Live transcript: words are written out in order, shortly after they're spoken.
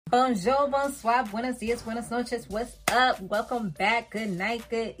Bonjour, bonsoir, buenos dias, buenas noches. What's up? Welcome back. Good night,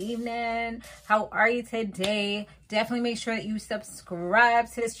 good evening. How are you today? Definitely make sure that you subscribe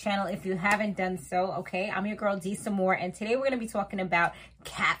to this channel if you haven't done so, okay? I'm your girl, D Samore, and today we're going to be talking about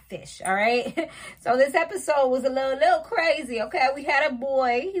catfish, all right? So this episode was a little crazy, okay? We had a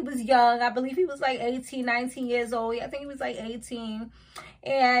boy. He was young. I believe he was like 18, 19 years old. I think he was like 18.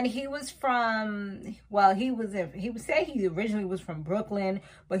 And he was from, well, he would say he originally was from Brooklyn,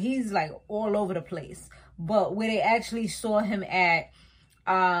 but he's like all over the place. But where they actually saw him at,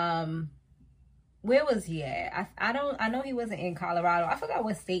 where was he at? I know he wasn't in Colorado. I forgot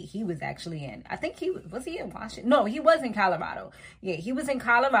what state he was actually in. I think was he in Washington? No, he was in Colorado. Yeah, he was in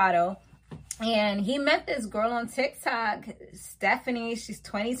Colorado. And he met this girl on TikTok, Stephanie. She's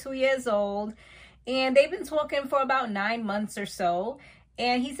 22 years old. And they've been talking for about 9 months or so.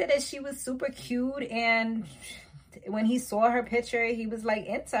 And he said that she was super cute, and when he saw her picture, he was like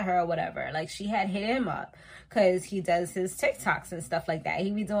into her or whatever. Like she had hit him up because he does his TikToks and stuff like that. He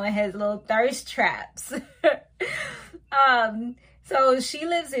be doing his little thirst traps. So she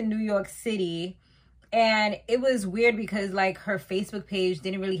lives in New York City, and it was weird because like her Facebook page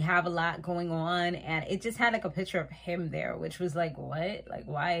didn't really have a lot going on, and it just had like a picture of him there, which was like, what? Like,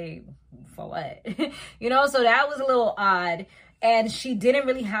 why? For what? You know, so that was a little odd. And she didn't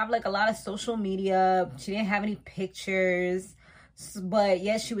really have like a lot of social media. She didn't have any pictures, but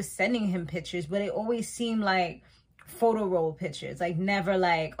yes, she was sending him pictures, but it always seemed like photo roll pictures. Like never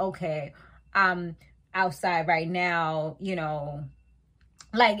like, okay, I'm outside right now, you know,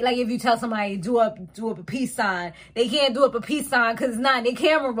 like if you tell somebody do up a peace sign, they can't do up a peace sign because it's not in their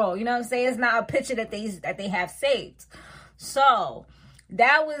camera roll. You know what I'm saying? It's not a picture that they have saved. So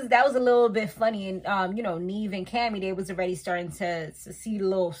that was a little bit funny. And you know, Neve and Cammy, they was already starting to see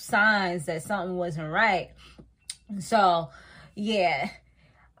little signs that something wasn't right. So yeah,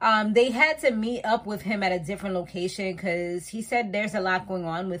 they had to meet up with him at a different location because he said there's a lot going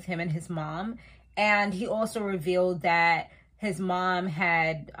on with him and his mom. And he also revealed that his mom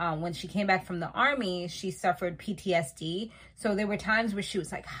had, when she came back from the army, she suffered PTSD. So there were times where she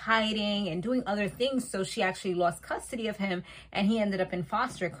was like hiding and doing other things. So she actually lost custody of him, and he ended up in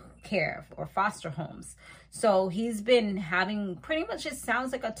foster care or foster homes. So he's been having pretty much, it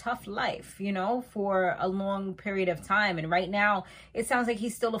sounds like a tough life, you know, for a long period of time. And right now it sounds like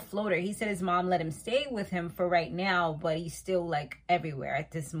he's still a floater. He said his mom let him stay with him for right now, but he's still like everywhere at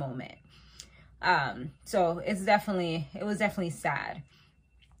this moment. So it was definitely sad.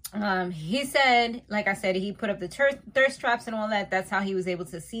 He said, like I said, he put up the thirst traps and all that. That's how he was able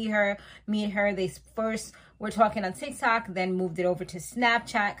to see her, meet her. They first were talking on TikTok, then moved it over to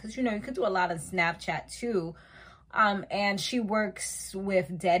Snapchat. Cause you know, you could do a lot of Snapchat too. And she works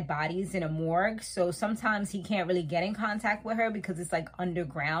with dead bodies in a morgue. So sometimes he can't really get in contact with her because it's like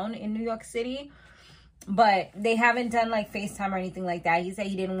underground in New York City. But they haven't done like FaceTime or anything like that. He said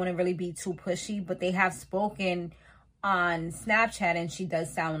he didn't want to really be too pushy, but they have spoken on Snapchat, and she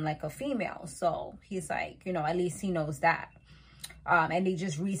does sound like a female. So he's like, you know, at least he knows that. And they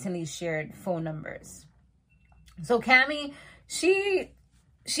just recently shared phone numbers. So Cammy, she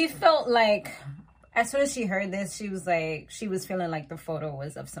felt like, as soon as she heard this, she was feeling like the photo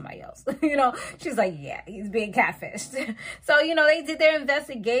was of somebody else. You know, she's like, yeah, he's being catfished. So, you know, they did their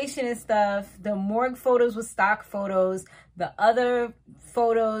investigation and stuff. The morgue photos was stock photos. The other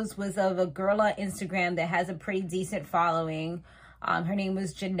photos was of a girl on Instagram that has a pretty decent following. Her name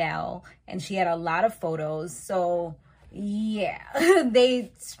was Janelle, and she had a lot of photos. So yeah,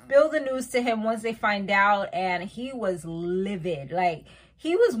 they spilled the news to him once they find out, and he was livid. Like,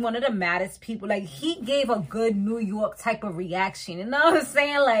 he was one of the maddest people. Like, he gave a good New York type of reaction. You know what I'm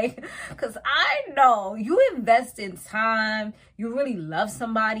saying? Like, because I know you invest in time, you really love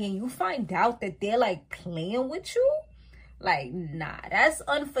somebody, and you find out that they're like playing with you. Like, nah, that's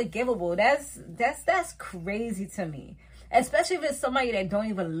unforgivable. That's crazy to me. Especially if it's somebody that don't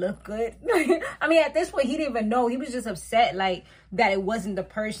even look good. I mean, at this point, he didn't even know. He was just upset, like, that it wasn't the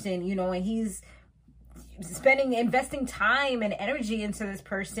person, you know, and he's investing time and energy into this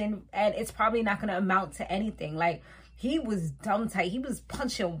person, and it's probably not going to amount to anything. Like, he was dumb tight. He was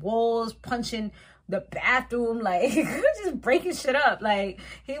punching walls, punching the bathroom, like just breaking shit up. Like,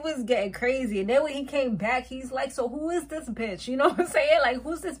 he was getting crazy. And then when he came back, he's like, so who is this bitch? You know what I'm saying? Like,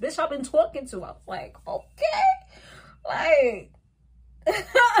 who's this bitch I've been talking to? I was like, okay, like all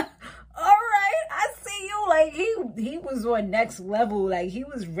right, I see you. Like, he was on next level. Like, he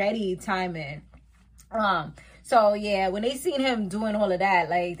was ready timing. So yeah, when they seen him doing all of that,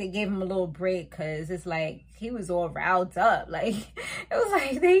 like they gave him a little break because it's like he was all riled up. Like it was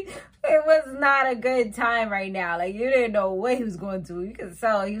like it was not a good time right now. Like you didn't know what he was going to do. You could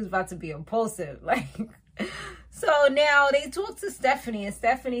tell he was about to be impulsive. Like so now they talked to Stephanie, and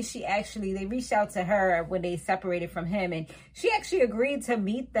Stephanie, they reached out to her when they separated from him, and she actually agreed to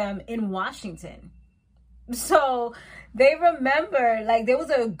meet them in Washington. So they remember, like, there was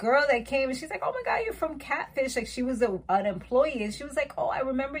a girl that came and she's like, oh my God, you're from Catfish. Like, she was an employee. And she was like, oh, I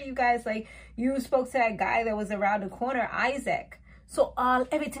remember you guys. Like, you spoke to that guy that was around the corner, Isaac. So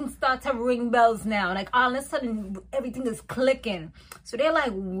everything starts to ring bells now. Like, all of a sudden, everything is clicking. So they're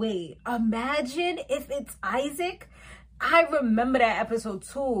like, wait, imagine if it's Isaac. I remember that episode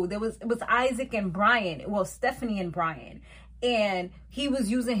too. It was Isaac and Brian. Well, Stephanie and Brian. And he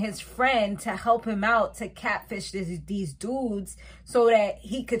was using his friend to help him out to catfish these dudes so that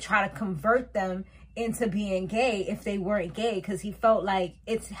he could try to convert them into being gay if they weren't gay, because he felt like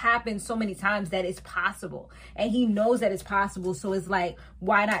it's happened so many times that it's possible. And he knows that it's possible. So it's like,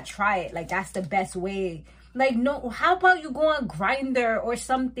 why not try it? Like, that's the best way. Like, no, how about you go on Grindr or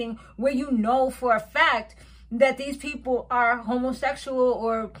something where you know for a fact that these people are homosexual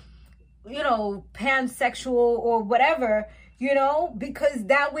or, you know, pansexual or whatever, you know, because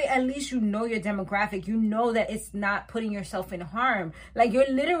that way at least you know your demographic. You know that it's not putting yourself in harm. Like, you're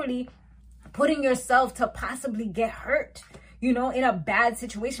literally putting yourself to possibly get hurt, you know, in a bad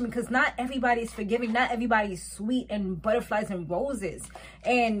situation, because not everybody's forgiving. Not everybody's sweet and butterflies and roses.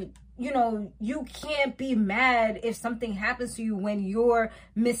 And, you know, you can't be mad if something happens to you when you're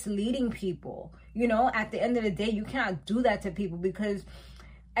misleading people. You know, at the end of the day, you cannot do that to people because...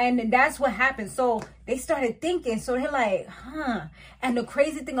 And that's what happened. So they started thinking. So they're like, huh. And the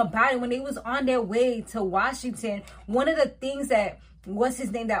crazy thing about it, when they was on their way to Washington, one of the things that, what's his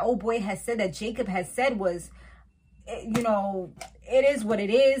name, that old boy has said, that Jacob has said was, you know, it is what it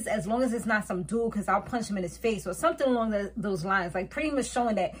is, as long as it's not some dude, because I'll punch him in his face, or something along those lines. Like, pretty much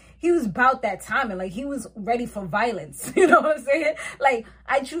showing that he was about that time, and like he was ready for violence. You know what I'm saying? Like,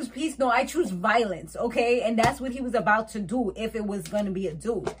 I choose peace. No, I choose violence. Okay. And that's what he was about to do if it was going to be a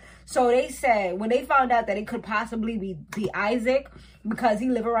dude. So they said, when they found out that it could possibly be Isaac, because he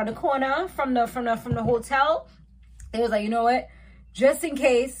lived around the corner from the hotel, it was like, you know what, just in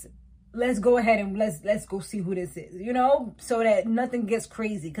case, let's go ahead and let's go see who this is, you know, so that nothing gets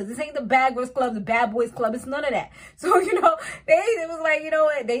crazy, because this ain't the Bad Girls Club, the Bad Boys Club. It's none of that. So, you know, it was like, you know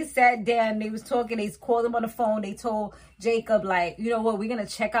what, they sat down, they was talking, they called him on the phone, they told Jacob, like, you know what, we're gonna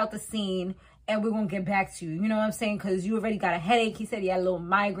check out the scene and we're gonna get back to you, you know what I'm saying, because you already got a headache. He said he had a little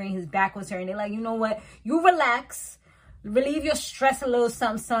migraine, his back was hurting. They're like, you know what, you relax, relieve your stress a little,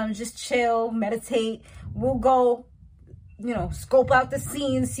 something, just chill, meditate, we'll go, you know, scope out the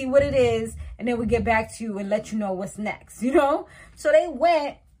scene, see what it is, and then we get back to you and let you know what's next, you know? So they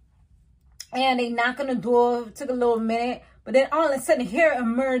went and they knock on the door. It took a little minute, but then all of a sudden here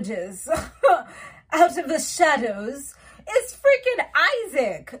emerges out of the shadows, it's freaking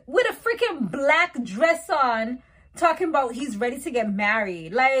Isaac with a freaking black dress on, talking about he's ready to get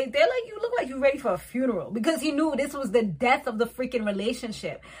married. Like, they're like, you look like you're ready for a funeral, because he knew this was the death of the freaking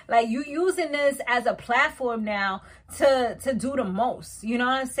relationship. Like, you using this as a platform now to do the most, you know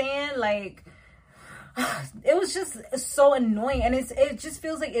what I'm saying? Like, it was just so annoying, and it just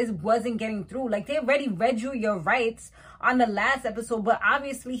feels like it wasn't getting through. Like, they already read you your rights on the last episode, but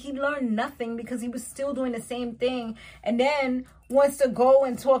obviously he learned nothing because he was still doing the same thing, and then wants to go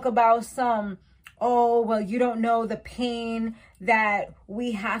and talk about some, oh, well, you don't know the pain that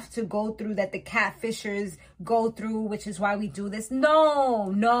we have to go through, that the catfishers go through, which is why we do this.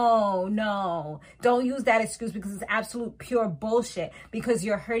 No. Don't use that excuse, because it's absolute pure bullshit, because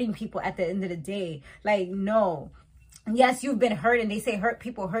you're hurting people at the end of the day. Like, no. Yes, you've been hurt, and they say hurt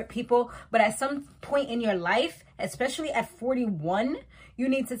people, but at some point in your life, especially at 41, you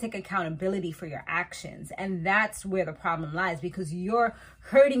need to take accountability for your actions. And that's where the problem lies, because you're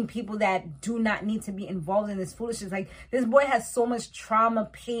hurting people that do not need to be involved in this foolishness. Like, this boy has so much trauma,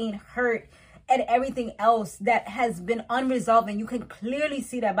 pain, hurt, and everything else that has been unresolved. And you can clearly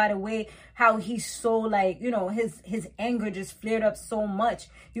see that by the way how he's so, like, you know, his anger just flared up so much.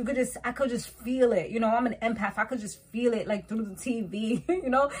 I could just feel it. You know, I'm an empath. I could just feel it, like, through the TV, you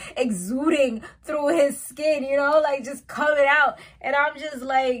know, exuding through his skin, you know, like, just coming out. And I'm just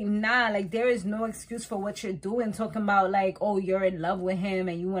like, nah, like, there is no excuse for what you're doing, talking about, like, oh, you're in love with him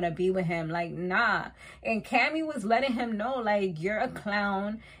and you want to be with him. Like, nah. And Cammy was letting him know, like, you're a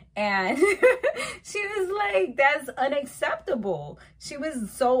clown, And she was like, that's unacceptable. She was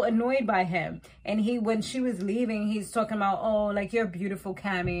so annoyed by him. And when she was leaving, he's talking about, oh, like, you're beautiful,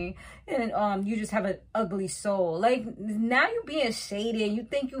 Cammy, and you just have an ugly soul. Like, now you being shady and you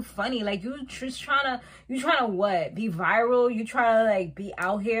think you funny. Like, you trying to what? Be viral? You trying to, like, be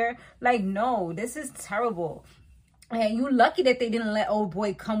out here? Like, no, this is terrible. And you lucky that they didn't let old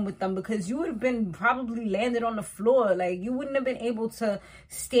boy come with them, because you would have been probably landed on the floor. Like, you wouldn't have been able to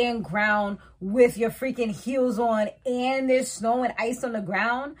stand ground with your freaking heels on and there's snow and ice on the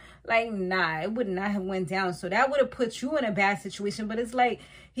ground. Like, nah, it would not have went down. So that would have put you in a bad situation. But it's like,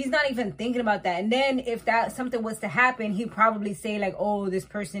 he's not even thinking about that. And then if that something was to happen, he'd probably say like, oh, this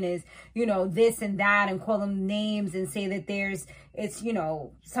person is, you know, this and that, and call them names and say that it's, you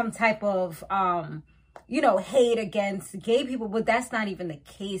know, some type of, you know, hate against gay people. But that's not even the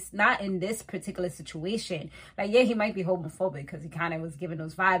case, not in this particular situation. Like, yeah, he might be homophobic because he kind of was giving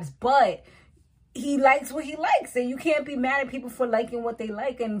those vibes, but he likes what he likes, and you can't be mad at people for liking what they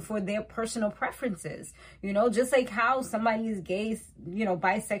like and for their personal preferences. You know, just like how somebody is gay, you know,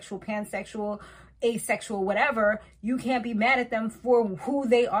 bisexual, pansexual, asexual, whatever, you can't be mad at them for who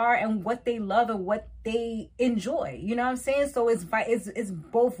they are and what they love and what they enjoy. You know what I'm saying? So it's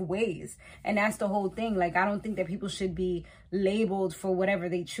both ways, and that's the whole thing. Like, I don't think that people should be labeled for whatever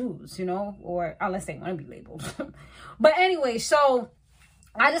they choose, you know, or unless they want to be labeled. But anyway, so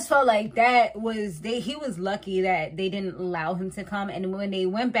I just felt like he was lucky that they didn't allow him to come. And when they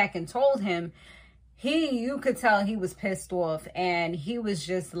went back and told him, you could tell he was pissed off, and he was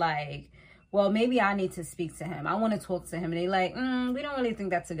just like, well, maybe I need to speak to him. I want to talk to him. And they like, we don't really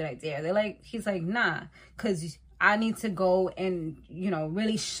think that's a good idea. He's like, nah, because I need to go and, you know,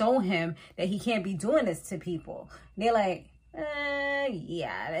 really show him that he can't be doing this to people. They're like,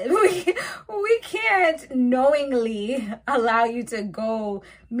 yeah, we can't knowingly allow you to go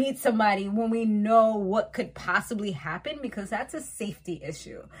meet somebody when we know what could possibly happen, because that's a safety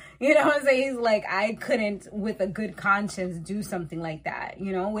issue. You know what I'm saying? He's like, I couldn't with a good conscience do something like that,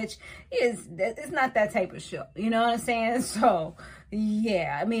 you know, which it's not that type of show. You know what I'm saying? So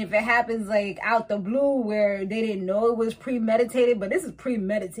yeah, I mean, if it happens like out the blue where they didn't know it was premeditated, but this is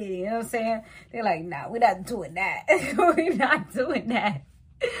premeditated, you know what I'm saying? They're like, nah, we're not doing that. We're not doing that.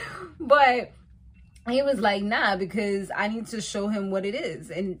 But he was like, nah, because I need to show him what it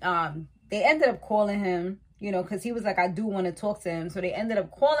is. And they ended up calling him, you know, because he was like, I do want to talk to him. So they ended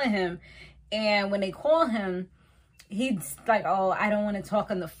up calling him. And when they call him, he's like, oh, I don't want to talk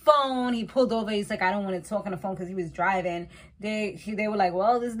on the phone. He pulled over. He's like, I don't want to talk on the phone, because he was driving. They were like,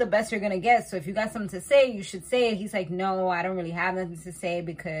 well, this is the best you're going to get. So if you got something to say, you should say it. He's like, no, I don't really have nothing to say,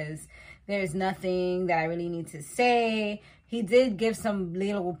 because there's nothing that I really need to say. He did give some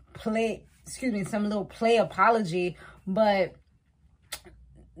little play apology, but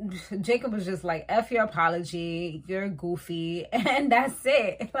Jacob was just like, F your apology, you're goofy, and that's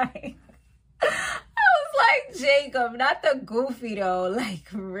it. Like, like, Jacob, not the goofy though, like,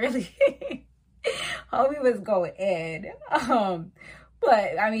 really. Homie was going in.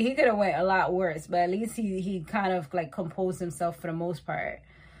 But I mean, he could have went a lot worse, but at least he kind of like composed himself for the most part.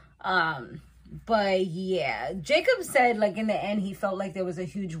 But yeah, Jacob said like in the end he felt like there was a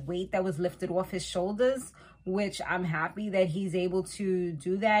huge weight that was lifted off his shoulders, which I'm happy that he's able to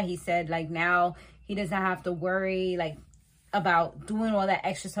do that. He said like now he doesn't have to worry like about doing all that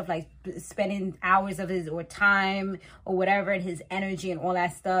extra stuff, like spending hours of his or time or whatever, and his energy and all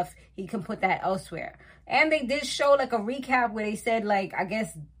that stuff. He can put that elsewhere. And they did show like a recap where they said like, I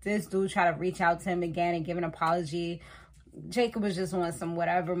guess this dude tried to reach out to him again and give an apology. Jacob was just on some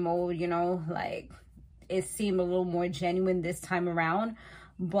whatever mode, you know, like it seemed a little more genuine this time around.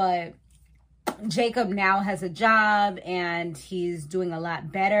 But Jacob now has a job and he's doing a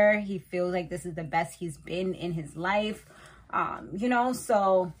lot better. He feels like this is the best he's been in his life. You know,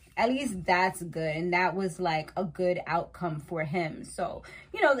 so at least that's good. And that was like a good outcome for him. So,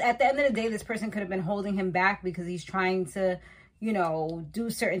 you know, at the end of the day, this person could have been holding him back because he's trying to, you know, do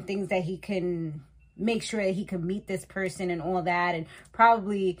certain things that he can make sure that he can meet this person and all that, and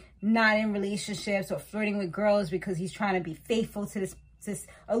probably not in relationships or flirting with girls because he's trying to be faithful to this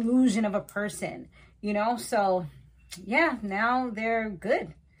illusion of a person, you know? So yeah, now they're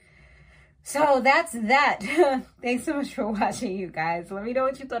good. So that's that. Thanks so much for watching, you guys. Let me know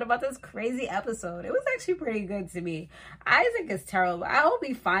what you thought about this crazy episode. It was actually pretty good to me. Isaac is terrible. I hope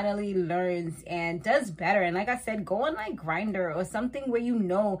he finally learns and does better. And like I said, go on like Grindr or something where you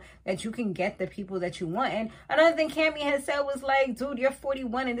know that you can get the people that you want. And another thing Cammy had said was like, dude, you're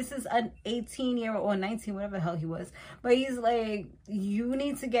 41 and this is an 18-year-old or 19, whatever the hell he was. But he's like, you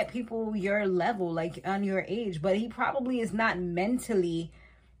need to get people your level, like on your age. But he probably is not mentally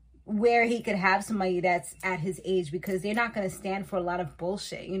where he could have somebody that's at his age, because they're not going to stand for a lot of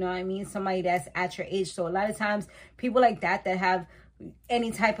bullshit. You know what I mean? Somebody that's at your age. So a lot of times people like that have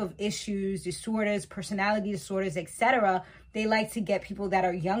any type of issues, disorders, personality disorders, etc., they like to get people that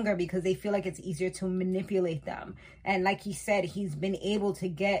are younger because they feel like it's easier to manipulate them. And like he said, he's been able to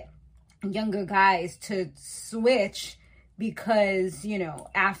get younger guys to switch because, you know,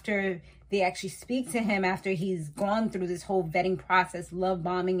 after they actually speak to him, after he's gone through this whole vetting process, love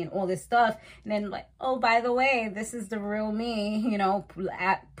bombing and all this stuff, and then like, oh, by the way, this is the real me, you know,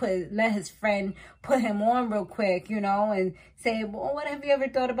 let his friend put him on real quick, you know, and say, well, what have you ever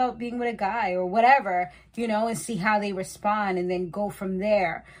thought about being with a guy or whatever, you know, and see how they respond and then go from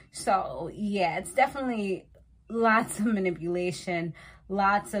there. So yeah, it's definitely lots of manipulation,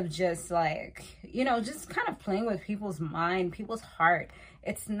 lots of just like, you know, just kind of playing with people's mind, people's heart.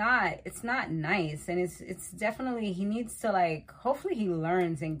 It's not nice. And it's definitely, he needs to like, hopefully he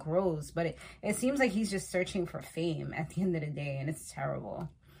learns and grows, but it seems like he's just searching for fame at the end of the day, and it's terrible.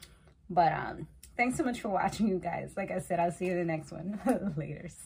 But thanks so much for watching, you guys. Like I said, I'll see you in the next one. Later.